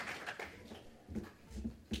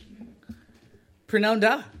Prynawn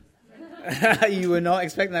da. You were not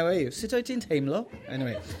expecting that, were you? Sut wyt ti'n teimlo?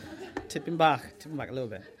 Anyway, tipping back a little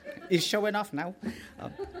bit. He's showing off now.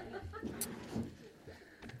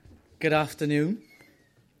 Good afternoon.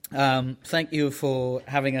 Thank you for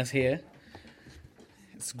having us here.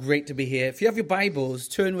 It's great to be here. If you have your Bibles,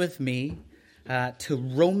 turn with me to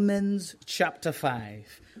Romans chapter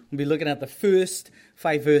 5. We'll be looking at the first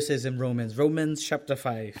 5 verses in Romans. Romans chapter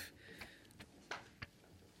 5.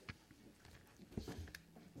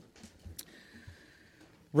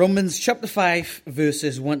 Romans chapter 5,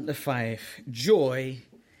 verses 1 to 5. Joy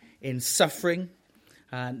in suffering.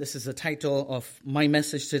 This is the title of my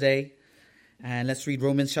message today. And let's read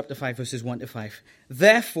Romans chapter 5, verses 1 to 5.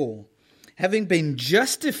 Therefore, having been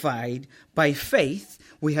justified by faith,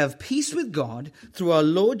 we have peace with God through our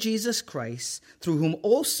Lord Jesus Christ, through whom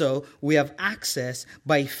also we have access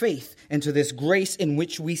by faith into this grace in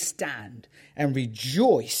which we stand and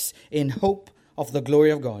rejoice in hope of the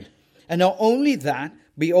glory of God. And not only that,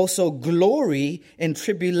 we also glory in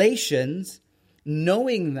tribulations,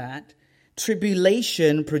 knowing that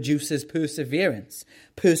tribulation produces perseverance.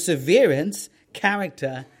 Perseverance,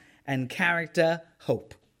 character, and character,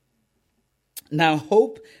 hope. Now,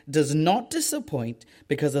 hope does not disappoint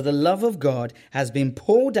because of the love of God has been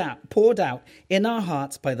poured out in our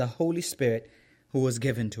hearts by the Holy Spirit who was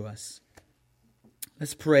given to us.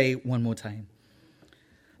 Let's pray one more time.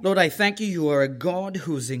 Lord, I thank you. You are a God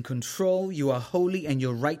who is in control. You are holy and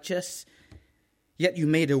you're righteous. Yet you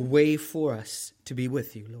made a way for us to be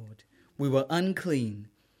with you, Lord. We were unclean.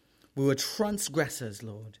 We were transgressors,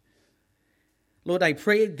 Lord. Lord, I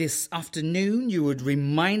pray this afternoon you would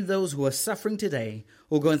remind those who are suffering today,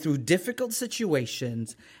 who are going through difficult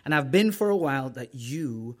situations and have been for a while, that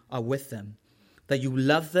you are with them, that you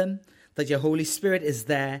love them, that your Holy Spirit is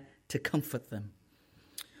there to comfort them.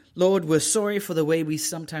 Lord, we're sorry for the way we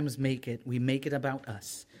sometimes make it. We make it about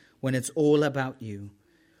us when it's all about you.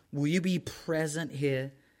 Will you be present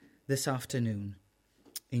here this afternoon?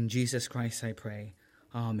 In Jesus Christ I pray.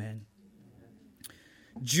 Amen.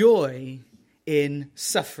 Joy in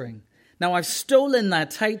suffering. Now, I've stolen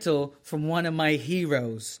that title from one of my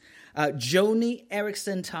heroes, Joni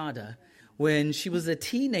Eareckson Tada. When she was a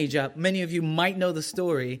teenager, many of you might know the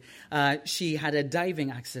story, she had a diving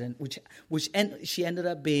accident, she ended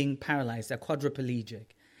up being paralyzed, a quadriplegic.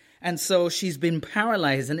 And so she's been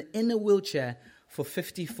paralyzed and in a wheelchair for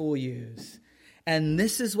 54 years. And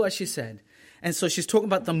this is what she said. And so she's talking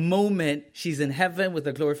about the moment she's in heaven with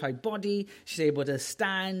a glorified body. She's able to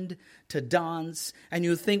stand, to dance. And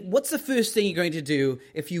you think, what's the first thing you're going to do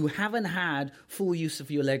if you haven't had full use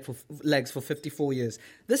of your legs for 54 years?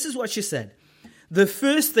 This is what she said. The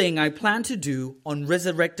first thing I plan to do on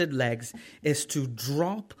resurrected legs is to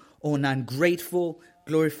drop on ungrateful,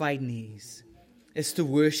 glorified knees. It's to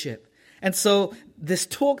worship. And so this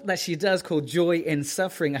talk that she does called Joy in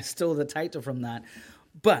Suffering, I stole the title from that.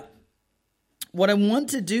 But what I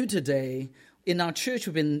want to do today, in our church,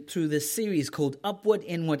 we've been through this series called Upward,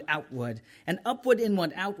 Inward, Outward. And Upward,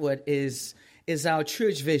 Inward, Outward is our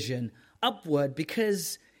church vision. Upward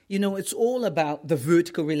because, it's all about the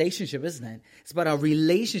vertical relationship, isn't it? It's about our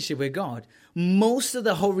relationship with God. Most of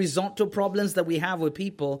the horizontal problems that we have with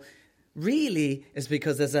people really is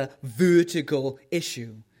because there's a vertical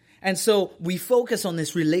issue. And so we focus on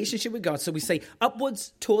this relationship with God. So we say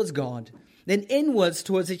upwards towards God. Then inwards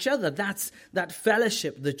towards each other. That's that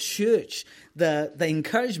fellowship, the church, the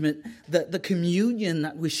encouragement, the communion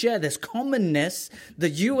that we share, this commonness that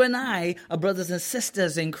you and I are brothers and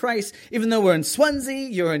sisters in Christ. Even though we're in Swansea,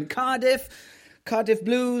 you're in Cardiff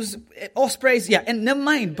Blues, Ospreys, and never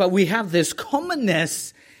mind. But we have this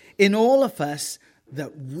commonness in all of us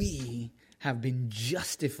that we have been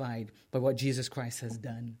justified by what Jesus Christ has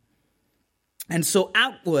done. And so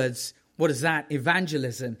outwards, what is that?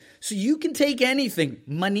 Evangelism. So you can take anything.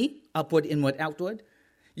 Money, upward, inward, outward.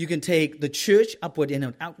 You can take the church, upward,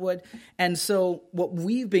 inward, outward. And so what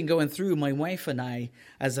we've been going through, my wife and I,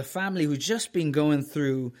 as a family, we've just been going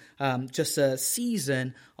through just a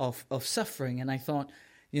season of suffering. And I thought,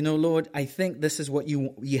 Lord, I think this is what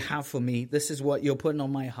you have for me. This is what you're putting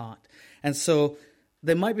on my heart. And so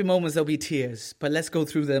there might be moments there'll be tears, but let's go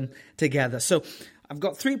through them together. So I've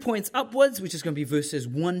got 3 points: upwards, which is going to be verses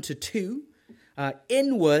 1 to 2,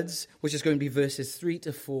 inwards, which is going to be verses 3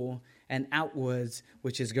 to 4, and outwards,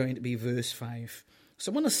 which is going to be verse 5.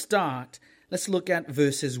 So I want to start. Let's look at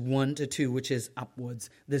verses 1 to 2, which is upwards,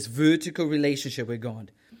 this vertical relationship with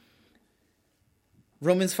God.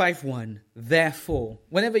 Romans 5:1, therefore.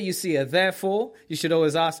 Whenever you see a therefore, you should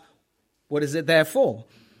always ask, what is it there for?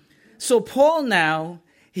 So Paul now,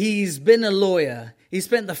 he's been a lawyer. He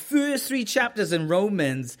spent the first 3 chapters in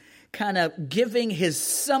Romans kind of giving his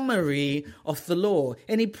summary of the law.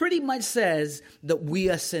 And he pretty much says that we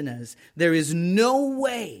are sinners. There is no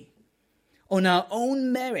way on our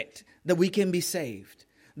own merit that we can be saved.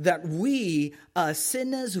 That we are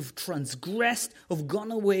sinners who've transgressed, who've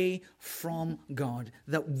gone away from God.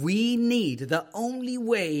 That we need, the only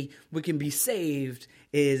way we can be saved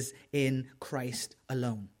is in Christ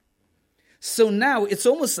alone. So now it's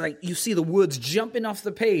almost like you see the words jumping off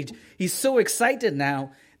the page. He's so excited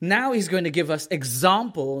now. Now he's going to give us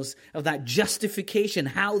examples of that justification,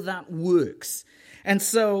 how that works. And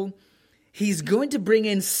so he's going to bring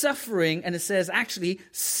in suffering, and it says actually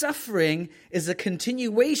suffering is a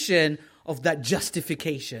continuation of that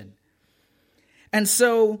justification. And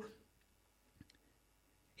so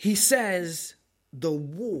he says the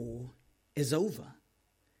war is over.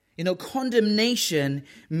 You know, condemnation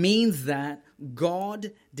means that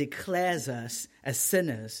God declares us as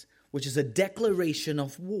sinners, which is a declaration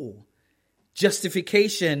of war.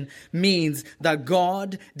 Justification means that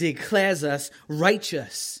God declares us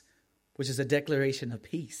righteous, which is a declaration of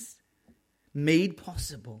peace, made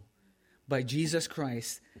possible by Jesus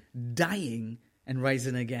Christ dying and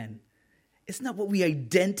rising again. It's not what we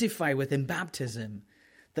identify with in baptism,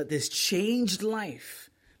 that this changed life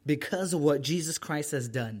because of what Jesus Christ has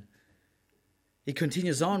done. He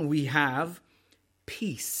continues on, we have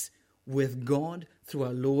peace with God through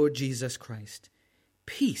our Lord Jesus Christ.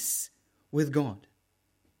 Peace with God.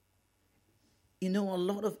 You know, a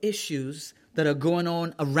lot of issues that are going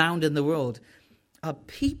on around in the world are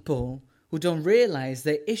people who don't realize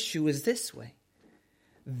their issue is this way.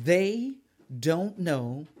 They don't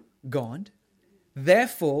know God.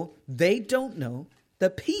 Therefore, they don't know the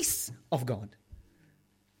peace of God.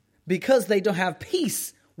 Because they don't have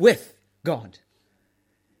peace with God.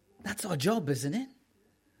 That's our job, isn't it?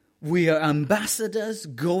 We are ambassadors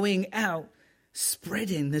going out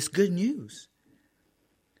spreading this good news.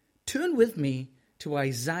 Turn with me to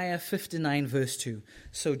Isaiah 59 verse 2.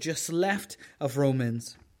 So just left of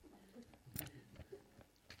Romans.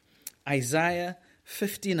 Isaiah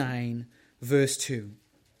 59 verse 2.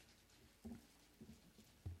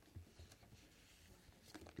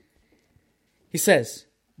 He says,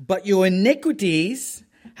 but your iniquities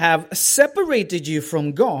have separated you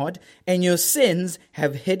from God, and your sins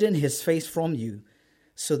have hidden his face from you,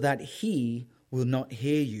 so that he will not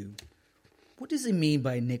hear you. What does he mean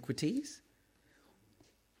by iniquities?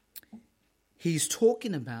 He's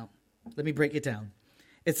talking about, let me break it down.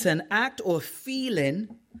 It's an act or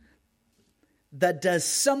feeling that does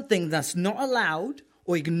something that's not allowed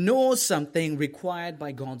or ignores something required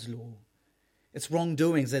by God's law. It's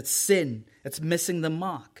wrongdoings, it's sin, it's missing the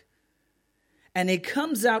mark. And it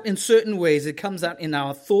comes out in certain ways. It comes out in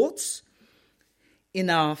our thoughts, in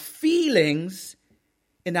our feelings,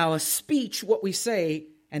 in our speech, what we say,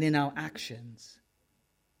 and in our actions.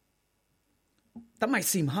 That might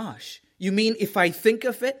seem harsh. You mean if I think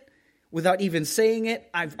of it without even saying it,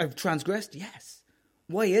 I've transgressed? Yes.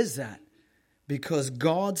 Why is that? Because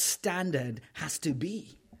God's standard has to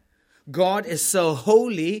be. God is so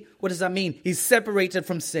holy. What does that mean? He's separated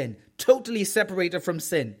from sin. Totally separated from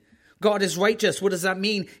sin. God is righteous. What does that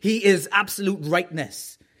mean? He is absolute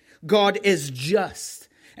rightness. God is just.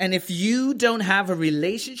 And if you don't have a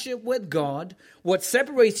relationship with God, what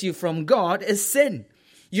separates you from God is sin.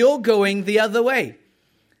 You're going the other way.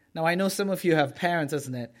 Now, I know some of you have parents,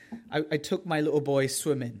 isn't it? I took my little boy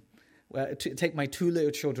swimming. Take my two little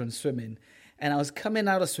children swimming. And I was coming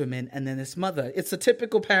out of swimming, and then his mother, it's a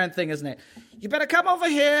typical parent thing, isn't it? You better come over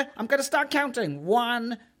here. I'm going to start counting.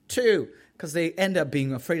 1, 2. Because they end up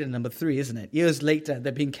being afraid of number 3, isn't it? Years later,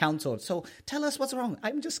 they're being counseled. So tell us what's wrong.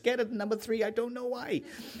 I'm just scared of number 3. I don't know why.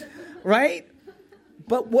 Right?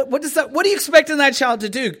 But what do you expect that child to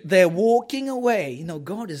do? They're walking away. You know,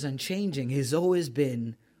 God is unchanging. He's always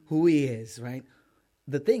been who he is, right?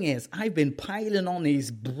 The thing is, I've been piling on these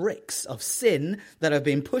bricks of sin that have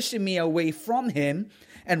been pushing me away from him.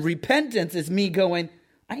 And repentance is me going,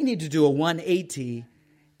 I need to do a 180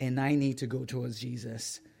 and I need to go towards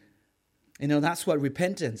Jesus. You know, that's what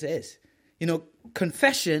repentance is. You know,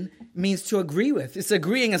 confession means to agree with. It's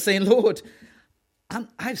agreeing and saying, Lord,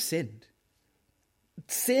 I've sinned.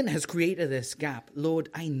 Sin has created this gap. Lord,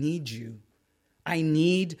 I need you. I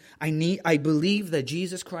believe that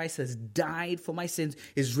Jesus Christ has died for my sins,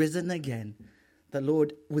 is risen again. That,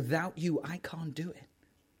 Lord, without you, I can't do it.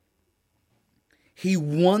 He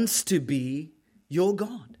wants to be your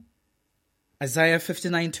God. Isaiah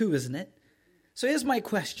 59:2, isn't it? So here's my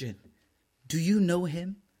question. Do you know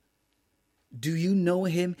him? Do you know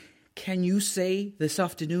him? Can you say this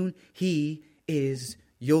afternoon, he is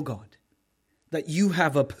your God? That you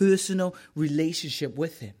have a personal relationship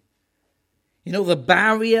with him. You know, the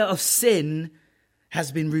barrier of sin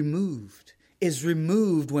has been removed, is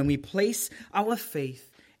removed when we place our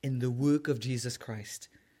faith in the work of Jesus Christ.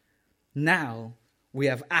 Now we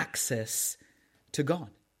have access to God.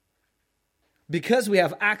 Because we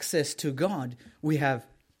have access to God, we have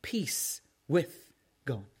peace with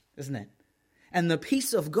God, isn't it? And the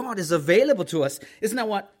peace of God is available to us. Isn't that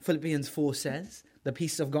what Philippians 4 says? The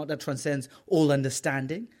peace of God that transcends all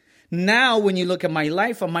understanding. Now, when you look at my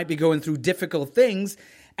life, I might be going through difficult things,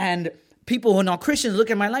 and people who are not Christians look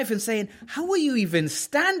at my life and saying, how are you even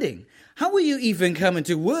standing? How are you even coming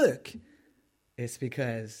to work? It's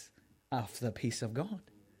because of the peace of God,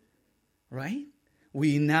 right?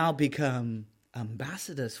 We now become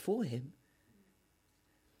ambassadors for him.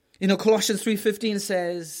 You know, Colossians 3:15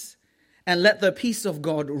 says, and let the peace of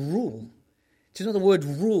God rule. Do you know the word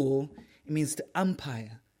rule? It means to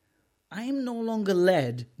umpire. I am no longer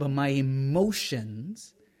led by my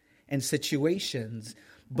emotions and situations,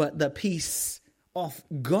 but the peace of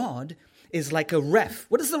God is like a ref.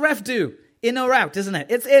 What does the ref do? In or out, isn't it?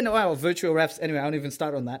 It's in or out. Virtual refs. Anyway, I don't even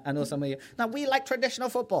start on that. I know some of you. Now, we like traditional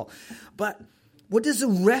football. But what does a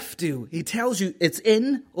ref do? He tells you it's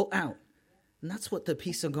in or out. And that's what the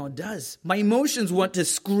peace of God does. My emotions want to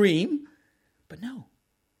scream, but no.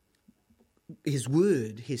 His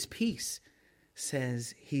word, his peace,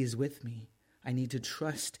 says he is with me. I need to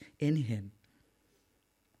trust in him.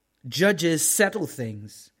 Judges settle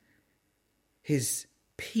things. His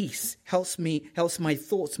peace helps my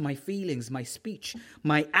thoughts, my feelings, my speech,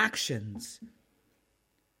 my actions.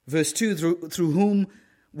 Verse 2, through whom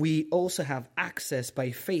we also have access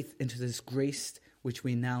by faith into this grace which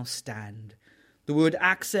we now stand. The word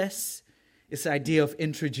access is the idea of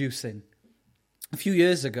introducing. A few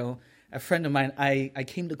years ago, a friend of mine, I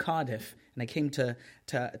came to Cardiff and I came to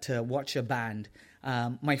watch a band.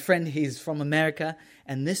 My friend, he's from America,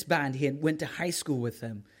 and this band, he went to high school with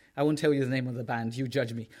them. I won't tell you the name of the band, you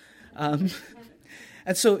judge me.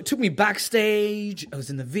 And so it took me backstage, I was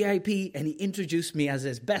in the VIP, and he introduced me as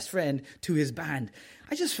his best friend to his band.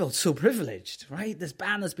 I just felt so privileged, right? This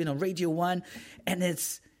band has been on Radio 1, and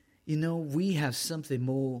it's, you know, we have something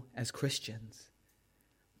more as Christians.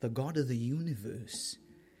 The God of the universe,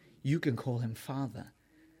 you can call him Father.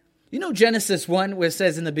 You know Genesis 1 where it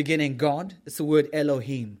says in the beginning, God, it's the word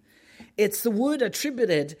Elohim. It's the word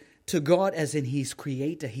attributed to God as in he's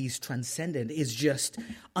creator, he's transcendent, he's just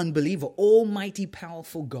unbelievable, almighty,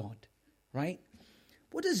 powerful God, right?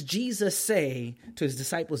 What does Jesus say to his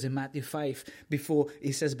disciples in Matthew 5 before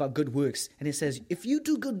he says about good works? And he says, if you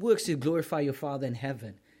do good works, you glorify your Father in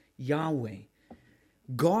heaven, Yahweh.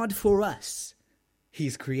 God for us,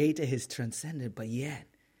 he's creator, he's transcendent, but yet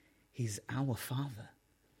he's our Father.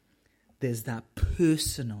 There's that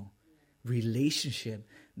personal relationship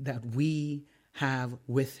that we have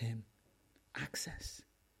with him. Access.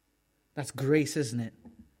 That's grace, isn't it?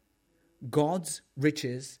 God's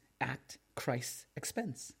riches at Christ's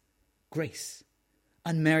expense. Grace.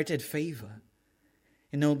 Unmerited favor.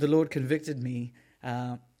 You know, the Lord convicted me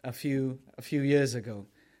a few years ago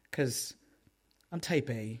because I'm type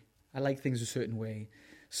A. I like things a certain way.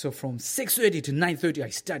 So from 6:30 to 9:30, I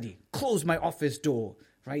study. Close my office door.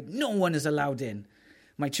 Right? No one is allowed in.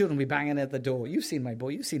 My children will be banging at the door. You've seen my boy.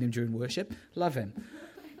 You've seen him during worship. Love him.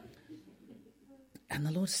 And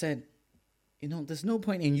the Lord said, you know, there's no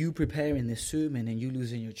point in you preparing this sermon and you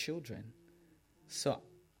losing your children. So,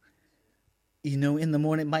 you know, in the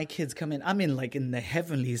morning, my kids come in. I'm in the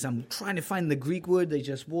heavenlies. I'm trying to find the Greek word. They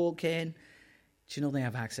just walk in. Do you know they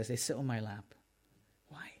have access? They sit on my lap.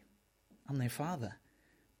 Why? I'm their father.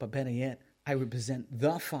 But better yet, I represent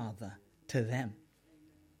the Father to them.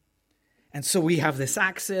 And so we have this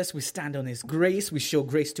access, we stand on his grace, we show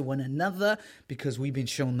grace to one another because we've been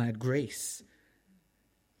shown that grace.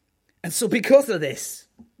 And so because of this,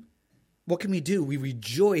 what can we do? We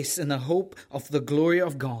rejoice in the hope of the glory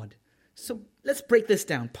of God. So let's break this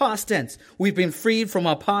down. Past tense, we've been freed from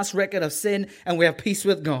our past record of sin and we have peace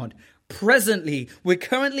with God. Presently, we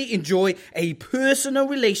currently enjoy a personal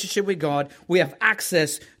relationship with God. We have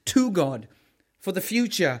access to God. For the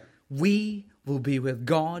future, we will be with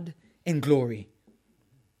God in glory.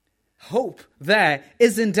 Hope there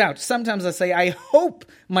is in doubt. Sometimes I say, I hope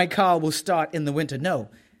my car will start in the winter. No.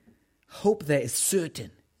 Hope there is certain.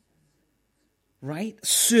 Right?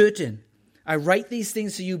 Certain. I write these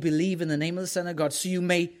things so you believe in the name of the Son of God, so you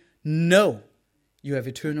may know you have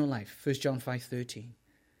eternal life. 1 John 5:13.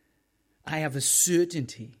 I have a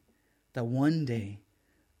certainty that one day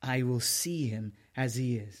I will see him as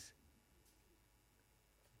he is.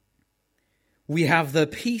 We have the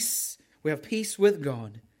peace. We have peace with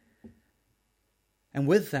God. And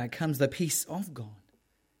with that comes the peace of God.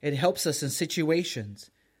 It helps us in situations.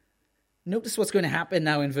 Notice what's going to happen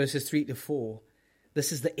now in verses 3 to 4.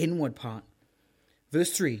 This is the inward part.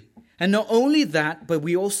 Verse 3. And not only that, but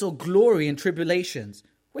we also glory in tribulations.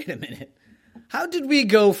 Wait a minute. How did we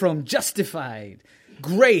go from justified,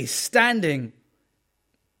 grace, standing,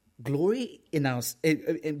 glory in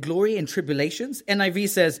tribulations? NIV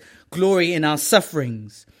says glory in our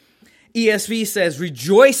sufferings. ESV says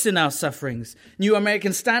rejoice in our sufferings. New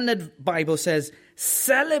American Standard Bible says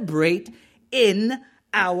celebrate in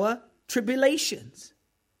our tribulations.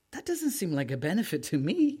 That doesn't seem like a benefit to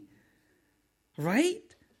me, right?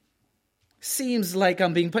 Seems like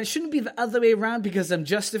I'm being punished. Shouldn't it be the other way around? Because I'm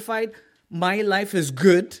justified, my life is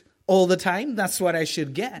good all the time. That's what I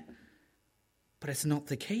should get. But it's not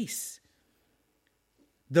the case.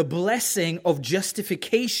 The blessing of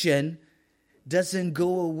justification doesn't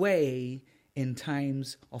go away in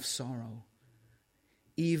times of sorrow.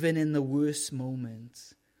 Even in the worst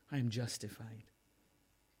moments, I'm justified.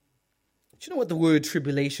 Do you know what the word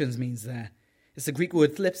tribulations means there? It's the Greek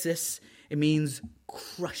word thlipsis. It means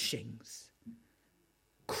crushings.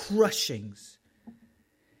 Crushings.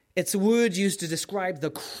 It's a word used to describe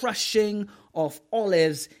the crushing of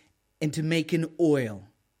olives into making oil.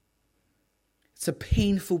 It's a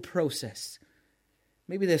painful process.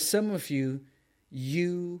 Maybe there's some of you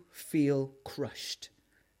feel crushed.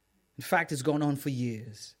 In fact, it's gone on for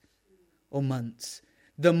years or months.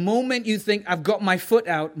 The moment you think, I've got my foot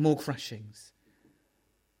out, more crushings.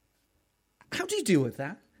 How do you deal with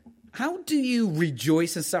that? How do you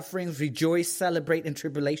rejoice in sufferings, rejoice, celebrate in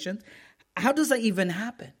tribulations? How does that even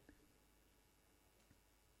happen?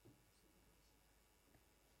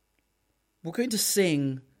 We're going to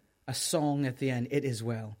sing a song at the end, It Is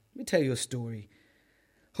Well. Let me tell you a story.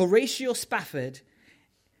 Horatio Spafford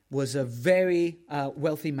was a very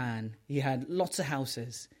wealthy man. He had lots of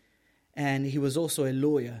houses, and he was also a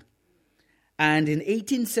lawyer. And in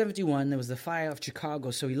 1871, there was the fire of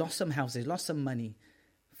Chicago, so he lost some houses, lost some money.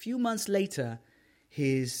 A few months later,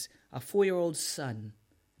 his 4-year-old son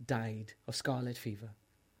died of scarlet fever.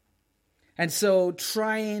 And so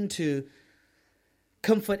trying to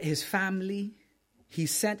comfort his family, he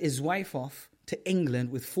sent his wife off to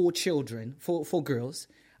England with 4 children, four girls,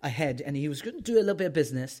 ahead. And he was going to do a little bit of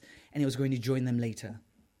business, and he was going to join them later.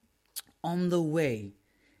 On the way,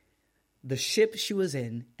 the ship she was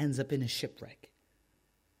in ends up in a shipwreck.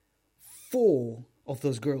 4 of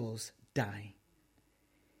those girls die.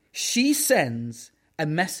 She sends a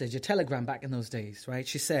message, a telegram back in those days, right?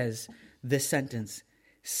 She says this sentence,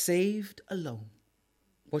 saved alone,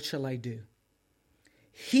 what shall I do?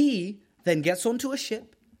 He then gets onto a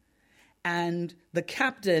ship, and the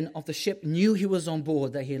captain of the ship knew he was on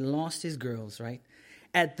board, that he had lost his girls, right?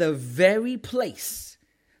 At the very place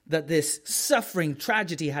that this suffering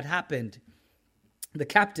tragedy had happened, the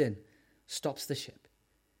captain stops the ship.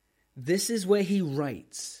 This is where he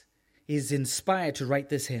writes. He's inspired to write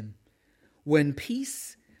this hymn. When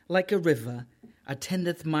peace like a river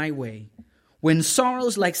attendeth my way, when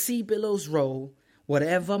sorrows like sea billows roll,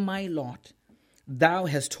 whatever my lot, thou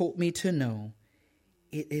hast taught me to know,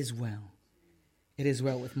 it is well. It is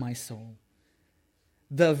well with my soul.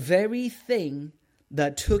 The very thing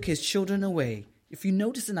that took his children away. If you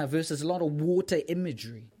notice in that verse, there's a lot of water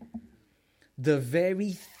imagery. The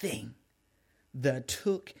very thing that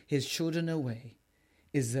took his children away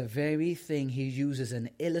is the very thing he uses an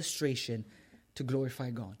illustration to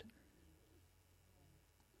glorify God.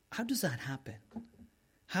 How does that happen?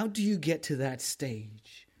 How do you get to that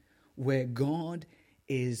stage where God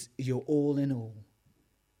is your all in all?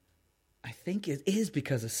 I think it is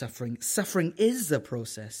because of suffering. Suffering is the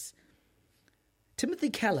process. Timothy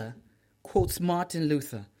Keller quotes Martin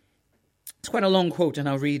Luther. It's quite a long quote, and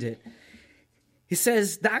I'll read it. He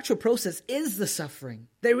says, the actual process is the suffering.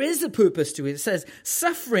 There is a purpose to it. It says,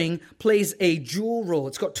 suffering plays a dual role.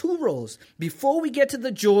 It's got 2 roles. Before we get to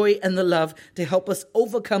the joy and the love to help us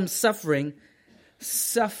overcome suffering,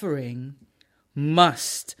 suffering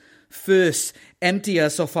must first empty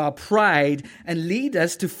us of our pride and lead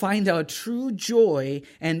us to find our true joy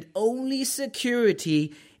and only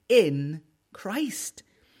security in Christ.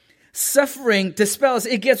 Suffering dispels,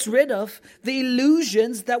 it gets rid of the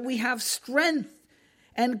illusions that we have strength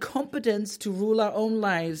and competence to rule our own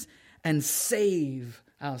lives and save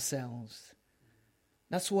ourselves.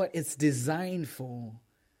 That's what it's designed for,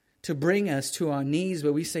 to bring us to our knees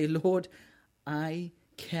where we say, Lord, I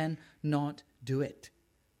cannot do it.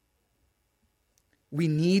 We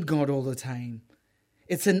need God all the time.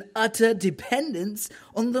 It's an utter dependence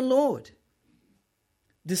on the Lord.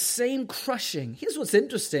 The same crushing. Here's what's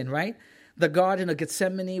interesting, right? The Garden of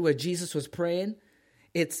Gethsemane where Jesus was praying.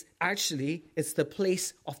 It's the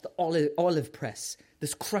place of the olive press,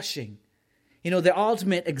 this crushing. The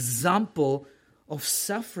ultimate example of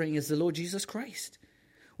suffering is the Lord Jesus Christ,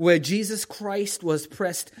 where Jesus Christ was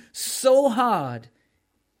pressed so hard,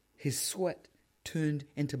 his sweat turned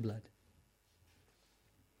into blood.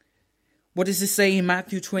 What does it say in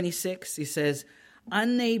Matthew 26? He says,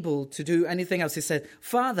 unable to do anything else. He said,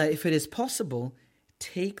 Father, if it is possible,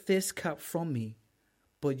 take this cup from me,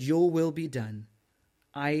 but your will be done.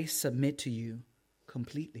 I submit to you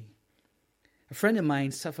completely. A friend of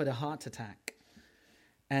mine suffered a heart attack,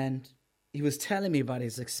 and he was telling me about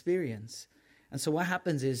his experience. And so what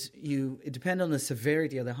happens is it depends on the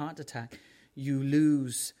severity of the heart attack, you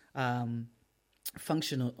lose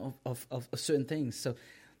function of certain things. So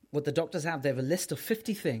what the doctors have, they have a list of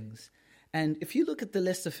 50 things. And if you look at the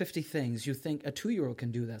list of 50 things, you think a 2-year-old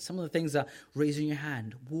can do that. Some of the things are raising your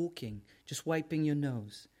hand, walking, just wiping your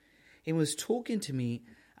nose. He was talking to me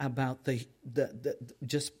about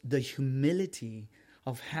just the humility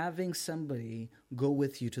of having somebody go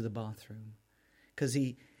with you to the bathroom, because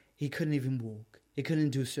he couldn't even walk. He couldn't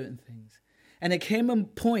do certain things. And it came a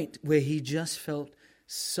point where he just felt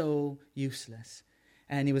so useless.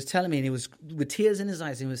 And he was telling me, and he was with tears in his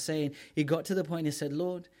eyes, and he was saying, he got to the point, he said,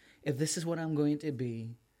 Lord, if this is what I'm going to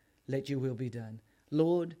be, let your will be done.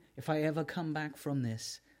 Lord, if I ever come back from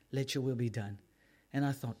this, let your will be done. And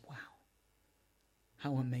I thought, wow,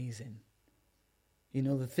 how amazing.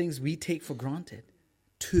 The things we take for granted,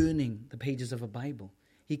 turning the pages of a Bible.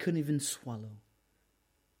 He couldn't even swallow.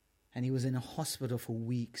 And he was in a hospital for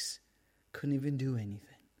weeks, couldn't even do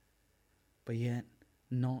anything. But yet,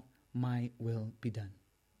 not my will be done.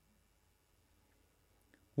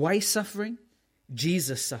 Why suffering?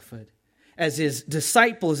 Jesus suffered. As his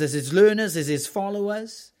disciples, as his learners, as his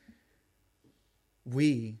followers,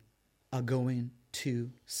 we are going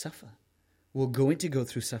to suffer. We're going to go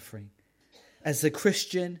through suffering. As a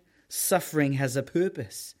Christian, suffering has a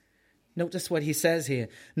purpose. Notice what he says here.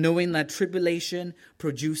 Knowing that tribulation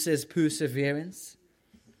produces perseverance.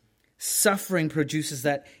 Suffering produces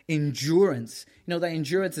that endurance. That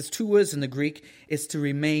endurance is 2 words in the Greek. It's to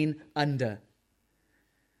remain under.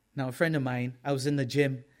 Now, a friend of mine, I was in the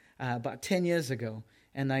gym about 10 years ago.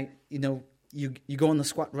 And you go on the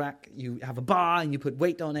squat rack, you have a bar and you put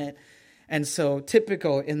weight on it. And so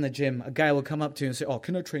typical in the gym, a guy will come up to you and say, oh,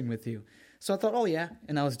 can I train with you? So I thought, oh yeah.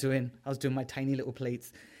 And I was doing my tiny little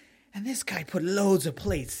plates. And this guy put loads of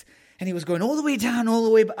plates. And he was going all the way down, all the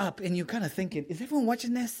way up. And you're kind of thinking, is everyone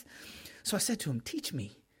watching this? So I said to him, teach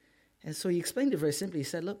me. And so he explained it very simply. He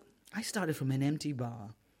said, look, I started from an empty bar.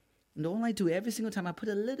 And all I do every single time, I put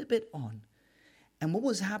a little bit on. And what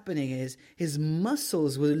was happening is his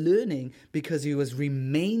muscles were learning because he was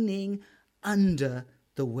remaining under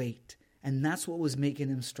the weight. And that's what was making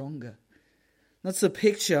him stronger. That's the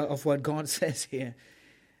picture of what God says here.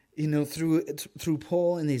 Through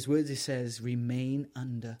Paul in these words, he says, remain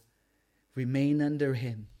under. Remain under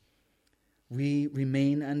him. We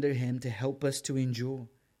remain under him to help us to endure.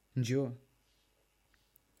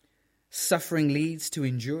 Suffering leads to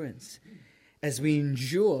endurance. As we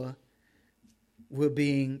endure, we're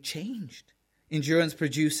being changed. Endurance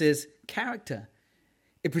produces character.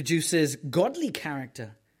 It produces godly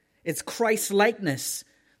character. It's Christ-likeness.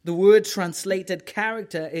 The word translated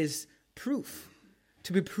character is proof,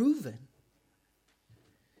 to be proven.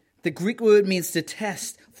 The Greek word means to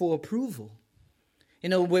test for approval.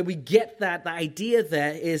 Where we get that, the idea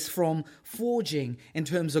there is from forging in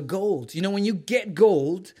terms of gold. When you get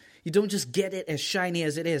gold, you don't just get it as shiny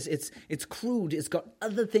as it is. It's crude. It's got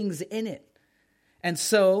other things in it. And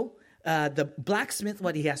so the blacksmith,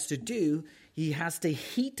 what he has to do, he has to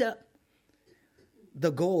heat up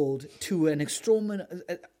the gold to an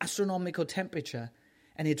astronomical temperature,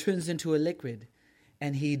 and it turns into a liquid.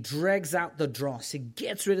 And he drags out the dross. He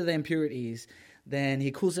gets rid of the impurities. Then he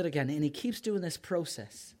cools it again. And he keeps doing this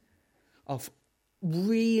process of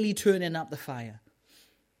really turning up the fire.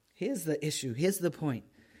 Here's the issue. Here's the point.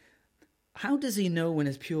 How does he know when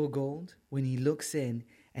it's pure gold? When he looks in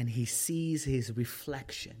and he sees his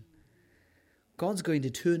reflection. God's going to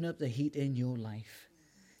turn up the heat in your life.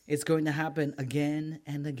 It's going to happen again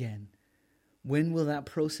and again. When will that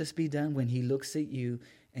process be done? When he looks at you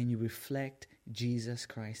and you reflect Jesus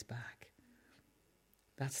Christ back.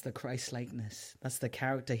 That's the Christ-likeness. That's the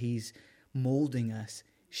character he's molding us,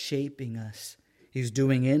 shaping us. He's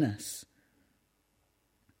doing in us.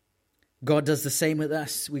 God does the same with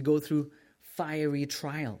us. We go through fiery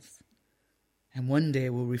trials. And one day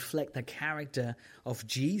we'll reflect the character of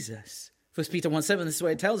Jesus. 1 Peter 1:7, this is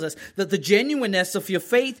where it tells us that the genuineness of your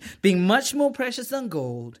faith, being much more precious than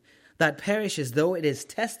gold, that perishes, though it is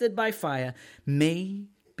tested by fire, may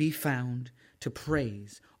be found to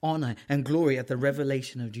praise, honor, and glory at the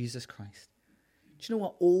revelation of Jesus Christ. Do you know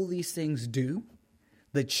what all these things do?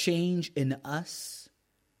 The change in us.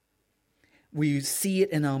 We see it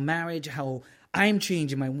in our marriage, how I'm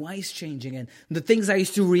changing, my wife's changing, and the things I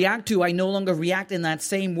used to react to, I no longer react in that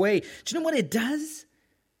same way. Do you know what it does?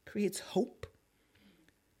 It creates hope.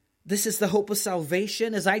 This is the hope of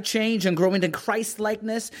salvation. As I change and grow into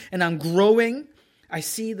Christ-likeness, and I'm growing, I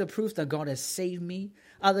see the proof that God has saved me.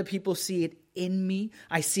 Other people see it in me.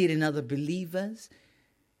 I see it in other believers.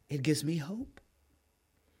 It gives me hope.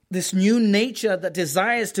 This new nature that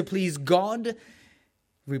desires to please God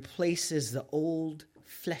replaces the old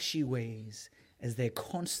fleshy ways as they're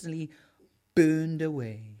constantly burned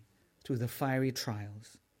away through the fiery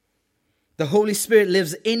trials. The Holy Spirit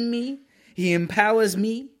lives in me. He empowers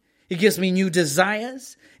me. He gives me new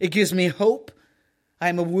desires. It gives me hope.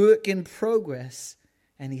 I'm a work in progress,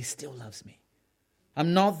 and He still loves me.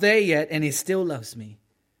 I'm not there yet, and He still loves me.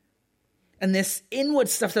 And this inward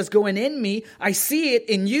stuff that's going in me, I see it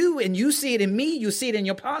in you, and you see it in me. You see it in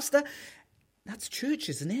your pastor. That's church,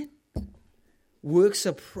 isn't it? Works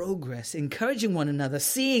of progress, encouraging one another,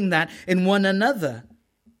 seeing that in one another.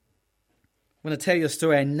 I'm going to tell you a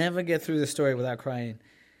story. I never get through the story without crying.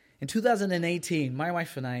 In 2018, my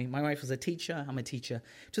wife was a teacher. I'm a teacher.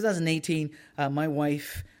 2018, my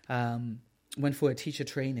wife went for a teacher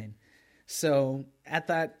training. So at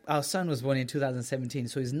that, our son was born in 2017.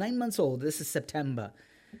 So he's 9 months old. This is September.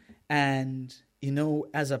 And, you know,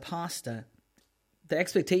 as a pastor, the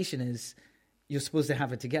expectation is you're supposed to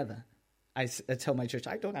have it together. I tell my church,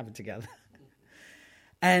 I don't have it together.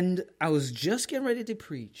 And I was just getting ready to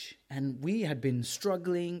preach. And we had been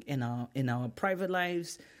struggling in our private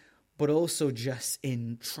lives, but also just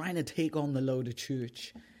in trying to take on the load of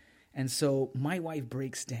church. And so my wife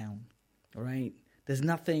breaks down, all right? There's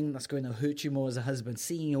nothing that's going to hurt you more as a husband,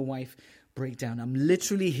 seeing your wife break down. I'm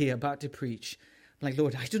literally here about to preach. I'm like,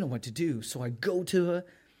 Lord, I don't know what to do. So I go to her.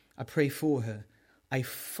 I pray for her. I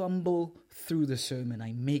fumble through the sermon.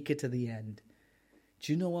 I make it to the end.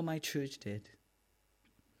 Do you know what my church did?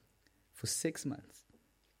 For 6 months,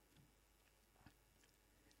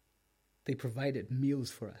 they provided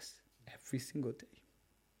meals for us every single day.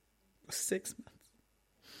 For 6 months.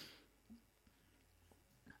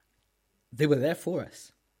 They were there for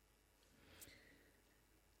us.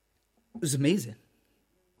 It was amazing.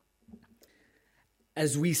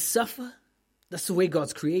 As we suffer, that's the way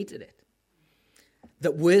God's created it.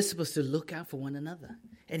 That we're supposed to look out for one another.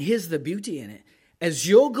 And here's the beauty in it. As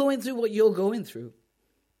you're going through what you're going through,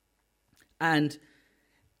 and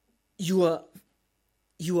you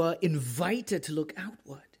are invited to look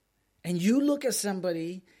outward, and you look at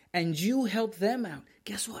somebody and you help them out,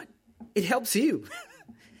 guess what? It helps you.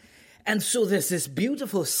 And so there's this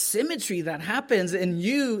beautiful symmetry that happens in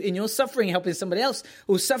you, in your suffering, helping somebody else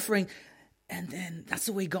who's suffering. And then that's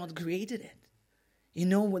the way God created it. You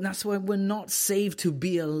know, that's why we're not saved to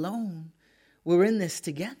be alone. We're in this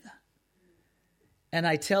together. And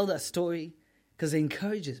I tell that story because it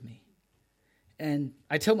encourages me. And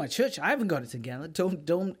I tell my church, I haven't got it together.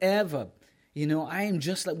 Don't ever. You know, I am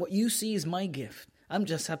just like what you see is my gift. I'm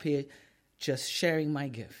just happy just sharing my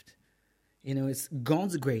gift. You know, it's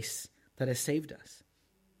God's grace that has saved us.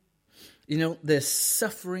 You know, there's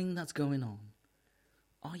suffering that's going on.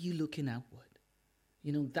 Are you looking outward?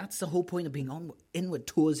 You know, that's the whole point of being inward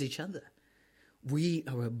towards each other. We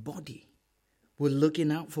are a body. We're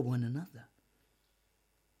looking out for one another.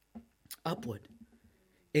 Upward,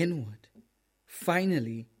 inward,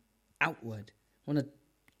 finally outward. I want to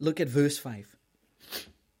look at verse 5.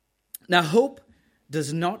 Now, hope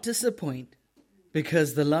does not disappoint,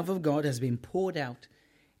 because the love of God has been poured out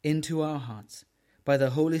into our hearts by the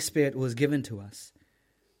Holy Spirit who was given to us.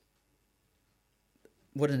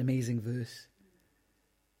 What an amazing verse.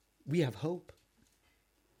 We have hope.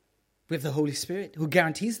 We have the Holy Spirit who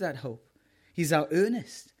guarantees that hope. He's our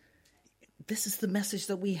earnest. This is the message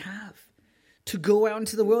that we have. To go out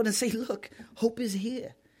into the world and say, look, hope is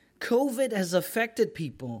here. COVID has affected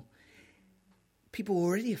people. People were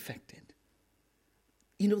already affected.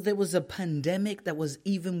 You know, there was a pandemic that was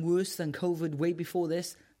even worse than COVID way before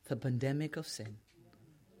this. The pandemic of sin.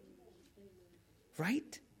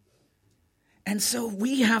 Right? And so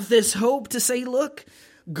we have this hope to say, look,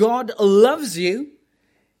 God loves you.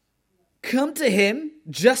 Come to Him,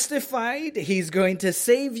 justified. He's going to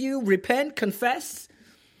save you. Repent, confess.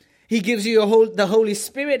 He gives you the Holy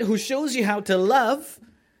Spirit who shows you how to love.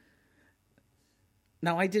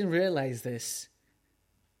 Now, I didn't realize this.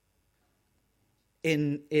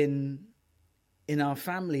 In our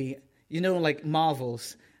family, you know, like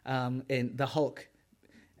Marvels, in the Hulk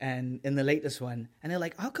and in the latest one. And they're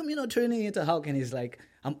like, how come you're not turning into Hulk? And he's like,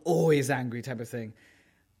 I'm always angry type of thing.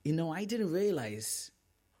 I didn't realize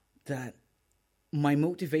that my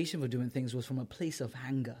motivation for doing things was from a place of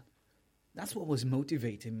anger. That's what was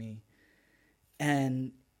motivating me.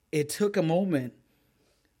 And it took a moment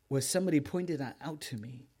where somebody pointed that out to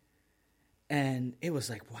me. And it was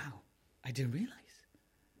like, wow, I didn't realize.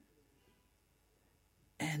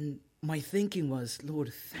 And my thinking was,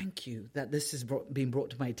 Lord, thank you that this is being brought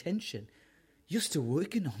to my attention. You're still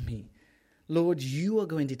working on me. Lord, you are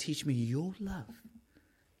going to teach me your love.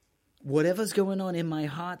 Whatever's going on in my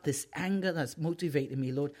heart, this anger that's motivating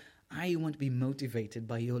me, Lord, I want to be motivated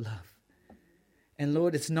by your love. And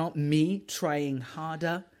Lord, it's not me trying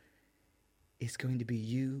harder. It's going to be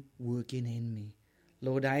you working in me.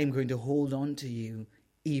 Lord, I am going to hold on to you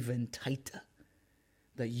even tighter.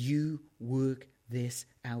 That you work this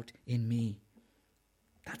out in me.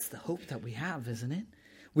 That's the hope that we have, isn't it?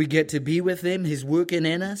 We get to be with him. He's working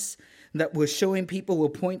in us. That we're showing people, we're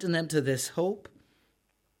pointing them to this hope.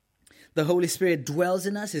 The Holy Spirit dwells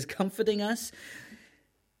in us, is comforting us.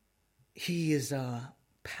 He is our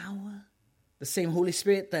power. The same Holy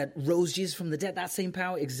Spirit that rose Jesus from the dead, that same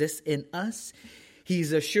power exists in us.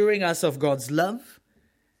 He's assuring us of God's love.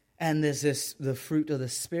 And there's the fruit of the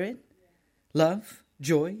Spirit. Love,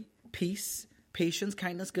 joy, peace, patience,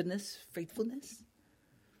 kindness, goodness, faithfulness.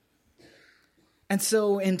 And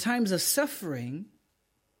so in times of suffering,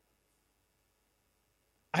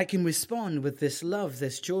 I can respond with this love,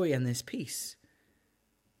 this joy, and this peace.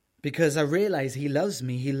 Because I realize he loves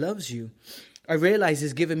me, he loves you. I realize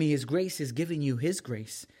he's given me his grace, he's giving you his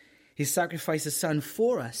grace. He sacrificed his son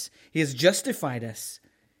for us. He has justified us.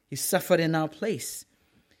 He suffered in our place.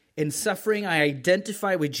 In suffering, I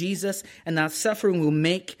identify with Jesus, and that suffering will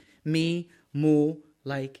make me more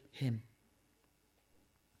like him.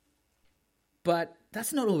 But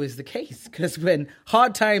that's not always the case, because when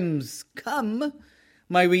hard times come,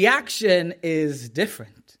 my reaction is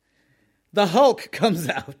different. The Hulk comes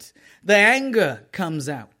out. The anger comes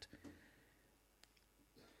out.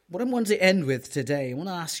 What I want to end with today, I want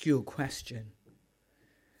to ask you a question.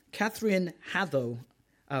 Catherine Haddow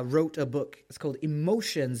wrote a book. It's called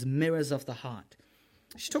Emotions, Mirrors of the Heart.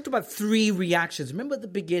 She talked about 3 reactions. Remember at the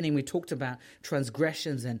beginning we talked about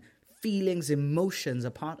transgressions and feelings, emotions are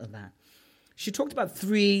part of that. She talked about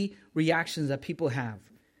 3 reactions that people have.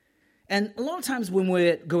 And a lot of times when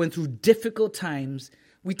we're going through difficult times,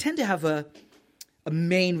 we tend to have a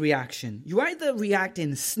main reaction. You either react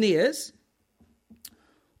in sneers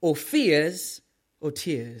or fears or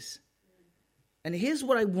tears. And here's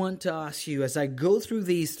what I want to ask you as I go through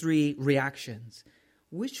these 3 reactions.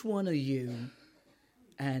 Which one are you,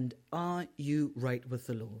 and are you right with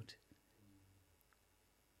the Lord?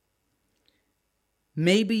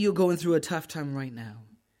 Maybe you're going through a tough time right now,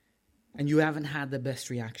 and you haven't had the best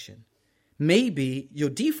reaction. Maybe your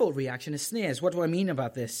default reaction is sneers. What do I mean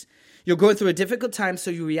about this? You're going through a difficult time, so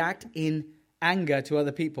you react in anger to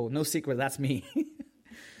other people. No secret, that's me.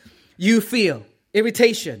 You feel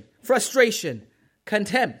irritation, frustration,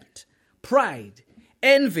 contempt, pride,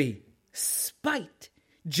 envy, spite,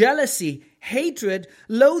 jealousy, hatred,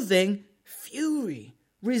 loathing, fury,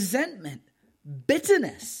 resentment,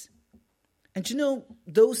 bitterness. And you know,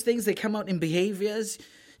 those things, they come out in behaviors.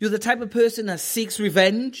 You're the type of person that seeks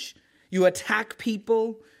revenge. You attack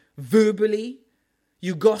people verbally.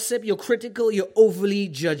 You gossip, you're critical, you're overly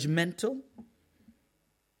judgmental.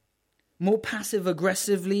 More passive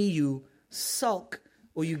aggressively, you sulk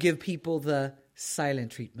or you give people the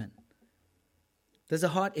silent treatment. There's a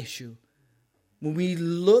heart issue. When we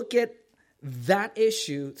look at that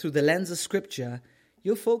issue through the lens of Scripture,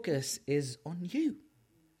 your focus is on you.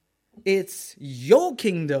 It's your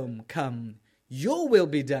kingdom come, your will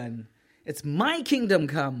be done. It's my kingdom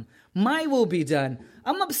come, my will be done.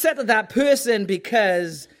 I'm upset at that person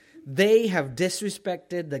because they have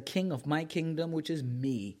disrespected the king of my kingdom, which is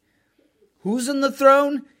me. Who's on the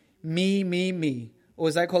throne? Me, me, me. Or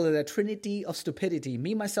as I call it, a trinity of stupidity.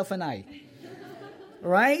 Me, myself, and I.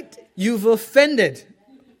 Right? You've offended.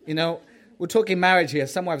 You know, we're talking marriage here.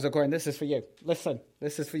 Some wives are going, this is for you. Listen,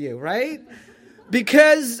 this is for you, right?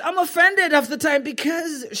 Because I'm offended half the time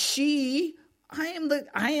because I am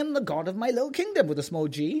the God of my little kingdom with a small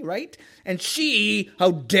g, right? And she, how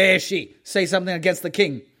dare she say something against the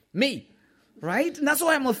king? Me, right? And that's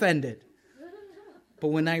why I'm offended. But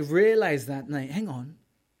when I realize that, hang on,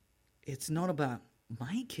 it's not about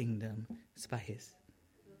my kingdom, it's about his.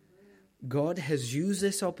 God has used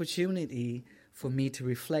this opportunity for me to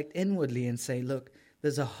reflect inwardly and say, look,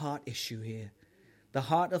 there's a heart issue here. The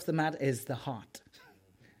heart of the matter is the heart.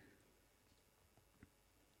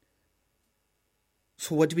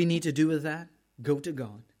 So what do we need to do with that? Go to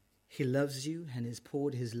God. He loves you and has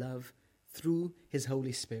poured his love through his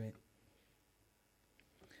Holy Spirit.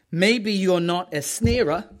 Maybe you're not a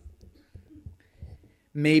sneerer.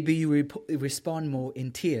 Maybe you respond more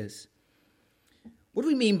in tears. What do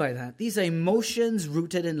we mean by that? These are emotions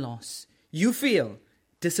rooted in loss. You feel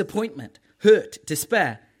disappointment, hurt,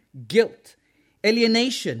 despair, guilt,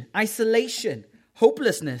 alienation, isolation,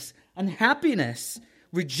 hopelessness, unhappiness,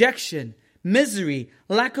 rejection, misery,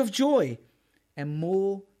 lack of joy, and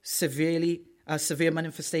more severe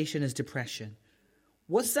manifestation is depression.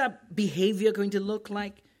 What's that behavior going to look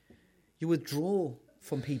like? You withdraw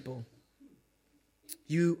from people.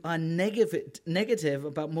 You are negative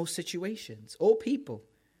about most situations or people.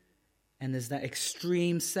 And there's that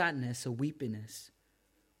extreme sadness or weepiness.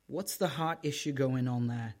 What's the heart issue going on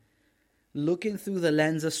there? Looking through the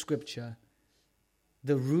lens of Scripture,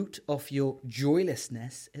 the root of your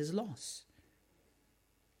joylessness is loss.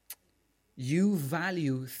 You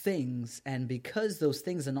value things, and because those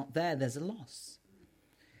things are not there, there's a loss.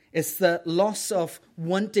 It's the loss of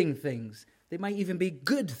wanting things. They might even be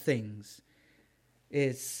good things.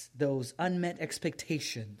 It's those unmet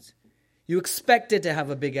expectations. You expected to have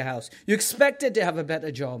a bigger house. You expected to have a better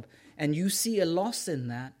job. And you see a loss in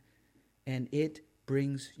that, and it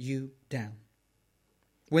brings you down.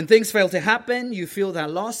 When things fail to happen, you feel that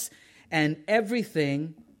loss, and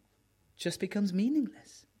everything just becomes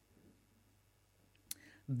meaningless.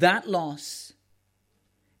 That loss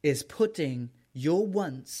is putting your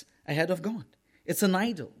wants ahead of God. It's an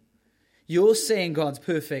idol. You're saying God's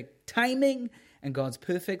perfect timing and God's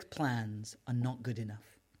perfect plans are not good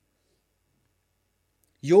enough.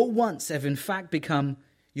 Your wants have in fact become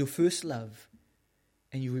your first love,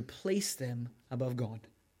 and you replace them above God.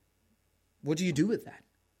 What do you do with that?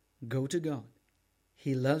 Go to God.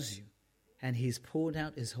 He loves you, and he's poured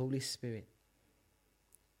out his Holy Spirit.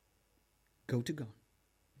 Go to God.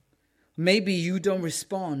 Maybe you don't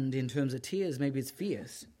respond in terms of tears. Maybe it's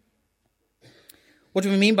fears. What do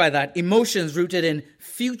we mean by that? Emotions rooted in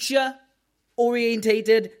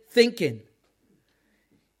future-orientated thinking.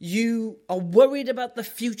 You are worried about the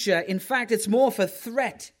future. In fact, it's more of a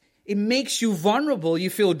threat. It makes you vulnerable. You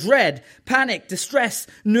feel dread, panic, distress,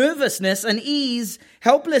 nervousness, unease,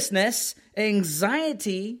 helplessness,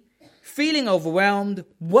 anxiety, feeling overwhelmed,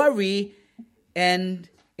 worry, and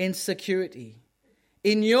insecurity.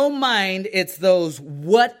 In your mind, it's those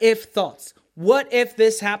what-if thoughts. What if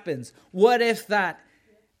this happens? What if that?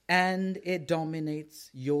 And it dominates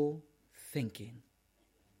your thinking.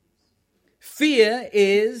 Fear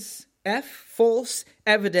is false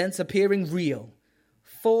evidence appearing real.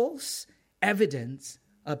 False evidence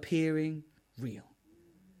appearing real.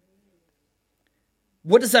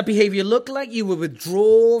 What does that behavior look like? You will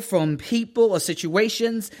withdraw from people or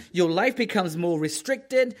situations. Your life becomes more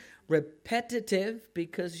restricted, repetitive,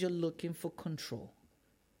 because you're looking for control.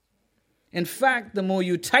 In fact, the more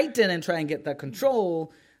you tighten and try and get that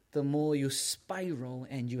control, the more you spiral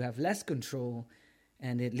and you have less control,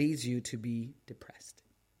 and it leads you to be depressed.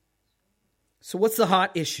 So what's the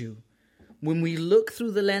heart issue? When we look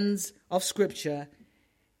through the lens of Scripture,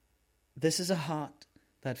 this is a heart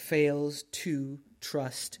that fails to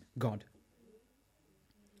trust God.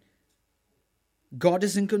 God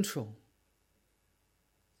is in control.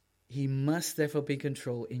 He must therefore be in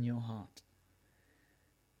control in your heart.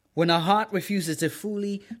 When our heart refuses to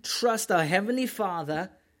fully trust our Heavenly Father,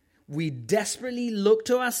 we desperately look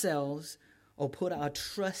to ourselves or put our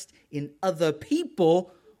trust in other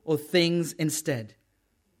people or things instead.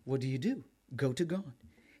 What do? Go to God.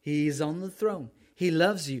 He is on the throne. He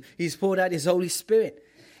loves you. He's poured out his Holy Spirit.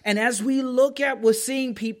 And as we look at, we're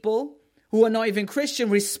seeing people who are not even Christian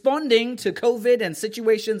responding to COVID and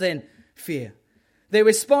situations in fear. They're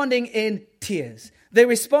responding in tears. They're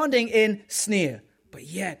responding in sneer. But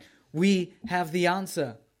yet, we have the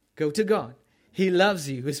answer. Go to God. He loves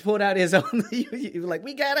you. He's poured out his own. You're like,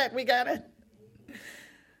 we got it.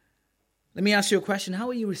 Let me ask you a question. How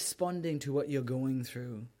are you responding to what you're going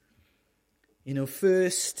through?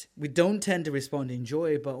 First, we don't tend to respond in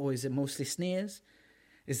joy, but is it mostly sneers?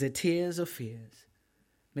 Is it tears or fears?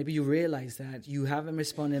 Maybe you realize that you haven't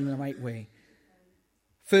responded in the right way.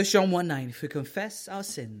 1 John 1:9, if we confess our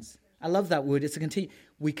sins, I love that word. It's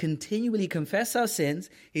we continually confess our sins.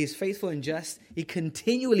 He is faithful and just. He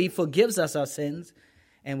continually forgives us our sins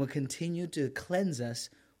and will continue to cleanse us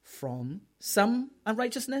from some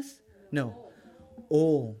unrighteousness? No,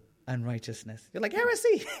 all unrighteousness. You're like,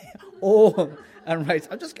 heresy. All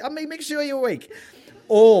unrighteousness. I'll make sure you're awake.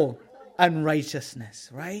 All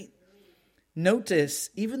unrighteousness, right?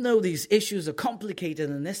 Notice, even though these issues are complicated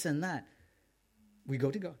and this and that, we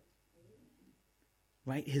go to God.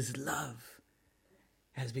 right? His love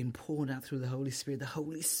has been poured out through the Holy Spirit. The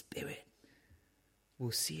Holy Spirit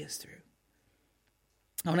will see us through.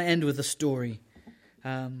 I want to end with a story.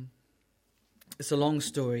 It's a long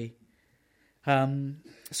story.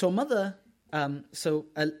 So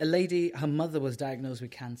a lady, her mother was diagnosed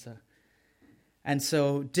with cancer. And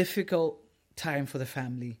so difficult time for the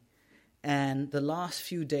family. And the last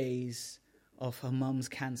few days of her mum's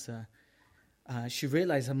cancer, she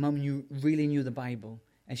realized her mum really knew the Bible.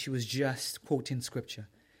 And she was just quoting scripture.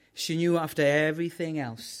 She knew after everything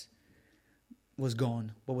else was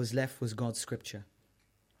gone, what was left was God's scripture.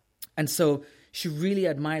 And so she really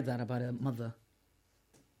admired that about her mother.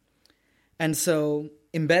 And so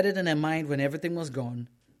embedded in her mind when everything was gone,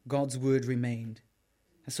 God's word remained.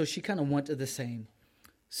 And so she kind of wanted the same.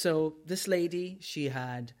 So this lady, she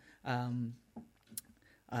had a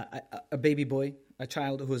baby boy, a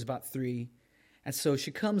child who was about 3. And so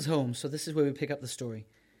she comes home. So this is where we pick up the story.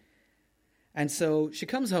 And so she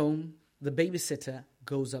comes home, the babysitter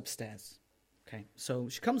goes upstairs. Okay, so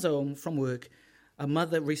she comes home from work. Her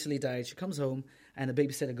mother recently died. She comes home and the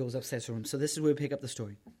babysitter goes upstairs to her room. So this is where we pick up the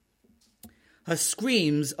story. Her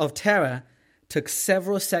screams of terror took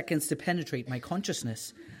several seconds to penetrate my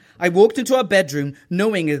consciousness. I walked into our bedroom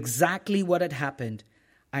knowing exactly what had happened.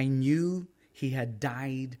 I knew he had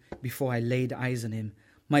died before I laid eyes on him.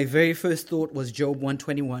 My very first thought was Job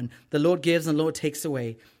 121. The Lord gives and the Lord takes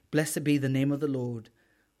away. Blessed be the name of the Lord.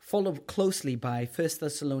 Followed closely by 1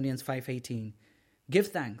 Thessalonians 5:18. Give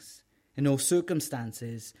thanks in all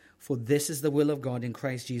circumstances, for this is the will of God in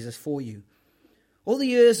Christ Jesus for you. All the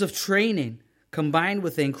years of training, combined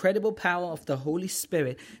with the incredible power of the Holy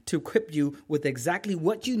Spirit to equip you with exactly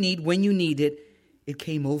what you need when you need it, it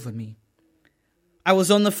came over me. I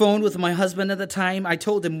was on the phone with my husband at the time. I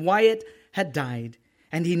told him Wyatt had died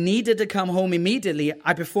and he needed to come home immediately.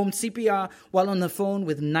 I performed CPR while on the phone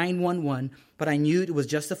with 911, but I knew it was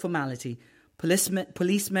just a formality.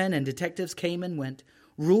 Policemen and detectives came and went,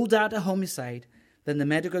 ruled out a homicide. Then the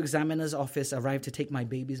medical examiner's office arrived to take my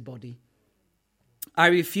baby's body. I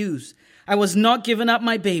refused. I was not giving up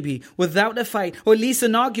my baby without a fight or at least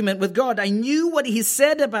an argument with God. I knew what he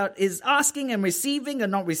said about is asking and receiving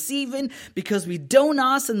and not receiving, because we don't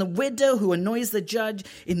ask, and the widow who annoys the judge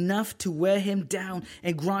enough to wear him down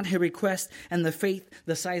and grant her request, and the faith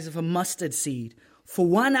the size of a mustard seed. For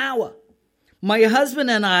 1 hour, my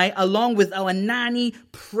husband and I, along with our nanny,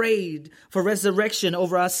 prayed for resurrection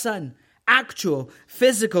over our son. Actual,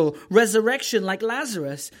 physical resurrection like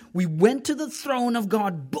Lazarus. We went to the throne of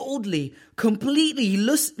God boldly, completely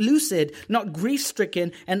lucid, not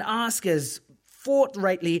grief-stricken, and asked as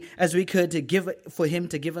forthrightly as we could for him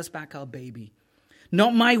to give us back our baby.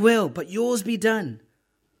 Not my will, but yours be done.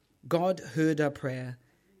 God heard our prayer,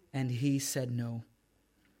 and he said no.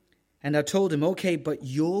 And I told him, okay, but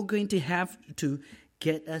you're going to have to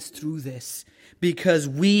get us through this, because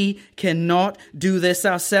we cannot do this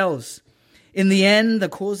ourselves. In the end, the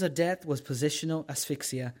cause of death was positional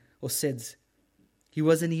asphyxia, or SIDS. He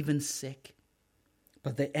wasn't even sick,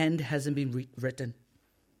 but the end hasn't been written.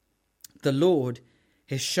 The Lord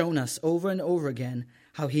has shown us over and over again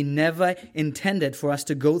how he never intended for us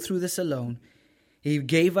to go through this alone. He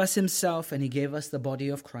gave us himself, and he gave us the body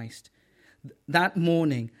of Christ. That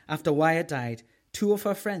morning, after Wyatt died, 2 of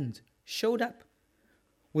our friends showed up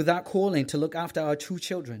without calling to look after our 2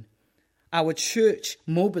 children. Our church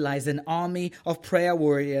mobilized an army of prayer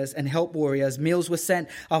warriors and help warriors. Meals were sent.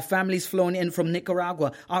 Our families flown in from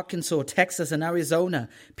Nicaragua, Arkansas, Texas, and Arizona.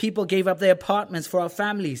 People gave up their apartments for our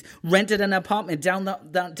families, rented an apartment down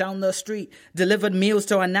the street, delivered meals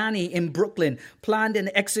to our nanny in Brooklyn, planned and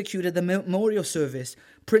executed the memorial service,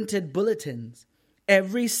 printed bulletins.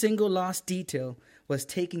 Every single last detail was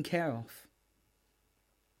taken care of.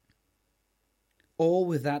 All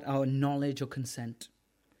without our knowledge or consent.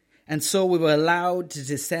 And so we were allowed to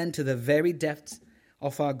descend to the very depths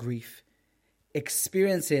of our grief,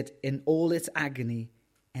 experience it in all its agony,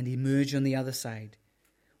 and emerge on the other side.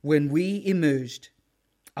 When we emerged,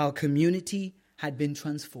 our community had been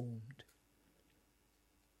transformed.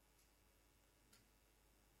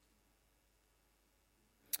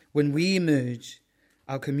 When we emerged,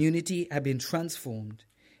 our community had been transformed.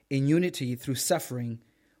 In unity through suffering,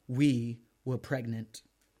 we were pregnant.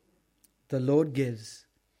 The Lord gives,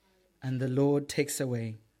 and the Lord takes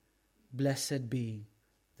away. Blessed be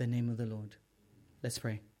the name of the Lord. Let's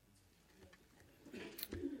pray.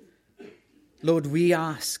 Lord, we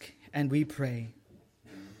ask and we pray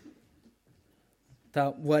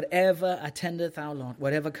that whatever attendeth our lot,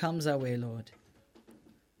 whatever comes our way, Lord,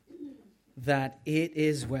 that it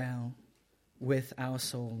is well with our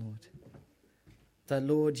soul, Lord. That,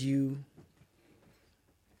 Lord, you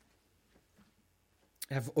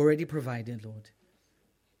have already provided, Lord.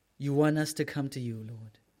 You want us to come to you,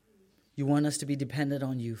 Lord. You want us to be dependent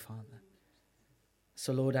on you, Father.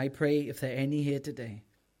 So, Lord, I pray if there are any here today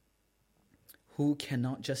who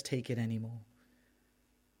cannot just take it anymore,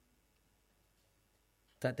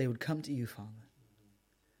 that they would come to you, Father.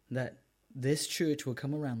 That this church will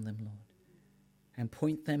come around them, Lord, and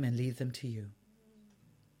point them and lead them to you.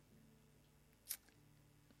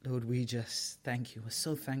 Lord, we just thank you. We're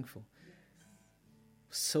so thankful.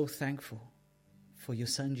 So thankful for your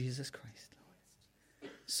Son, Jesus Christ,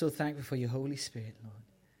 Lord. So thankful for your Holy Spirit, Lord.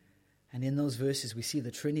 And in those verses, we see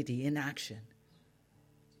the Trinity in action.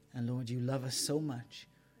 And Lord, you love us so much.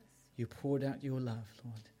 You poured out your love,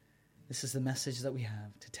 Lord. This is the message that we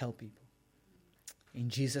have to tell people. In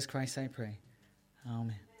Jesus Christ I pray.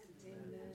 Amen.